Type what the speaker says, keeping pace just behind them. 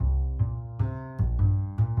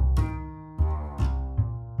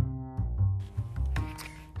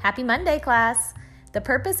Happy Monday, class! The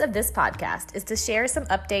purpose of this podcast is to share some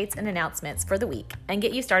updates and announcements for the week and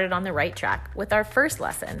get you started on the right track with our first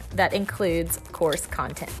lesson that includes course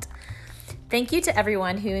content. Thank you to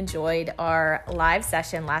everyone who enjoyed our live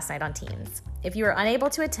session last night on Teams. If you were unable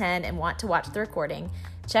to attend and want to watch the recording,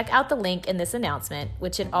 check out the link in this announcement,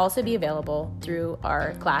 which should also be available through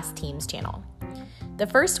our class Teams channel. The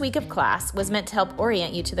first week of class was meant to help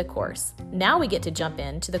orient you to the course. Now we get to jump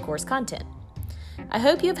into the course content. I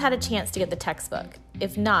hope you have had a chance to get the textbook.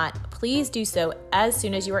 If not, please do so as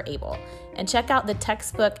soon as you are able, and check out the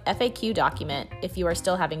textbook FAQ document if you are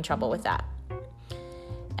still having trouble with that.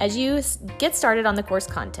 As you get started on the course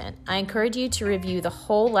content, I encourage you to review the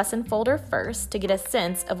whole lesson folder first to get a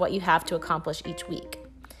sense of what you have to accomplish each week.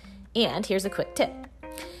 And here's a quick tip.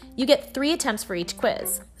 You get 3 attempts for each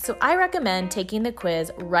quiz, so I recommend taking the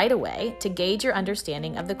quiz right away to gauge your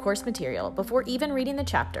understanding of the course material before even reading the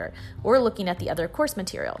chapter or looking at the other course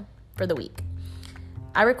material for the week.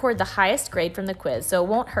 I record the highest grade from the quiz, so it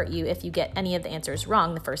won't hurt you if you get any of the answers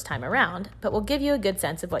wrong the first time around, but will give you a good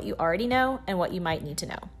sense of what you already know and what you might need to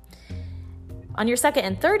know. On your second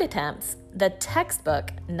and third attempts, the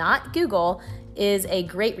textbook, not Google, is a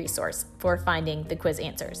great resource for finding the quiz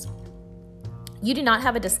answers. You do not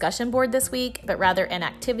have a discussion board this week, but rather an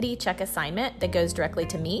activity check assignment that goes directly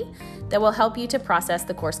to me that will help you to process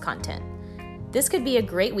the course content. This could be a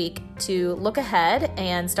great week to look ahead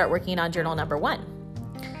and start working on journal number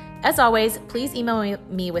 1. As always, please email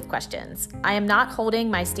me with questions. I am not holding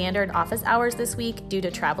my standard office hours this week due to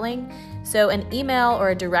traveling, so an email or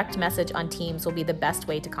a direct message on Teams will be the best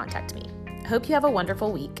way to contact me. I hope you have a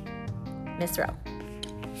wonderful week. Miss Rowe.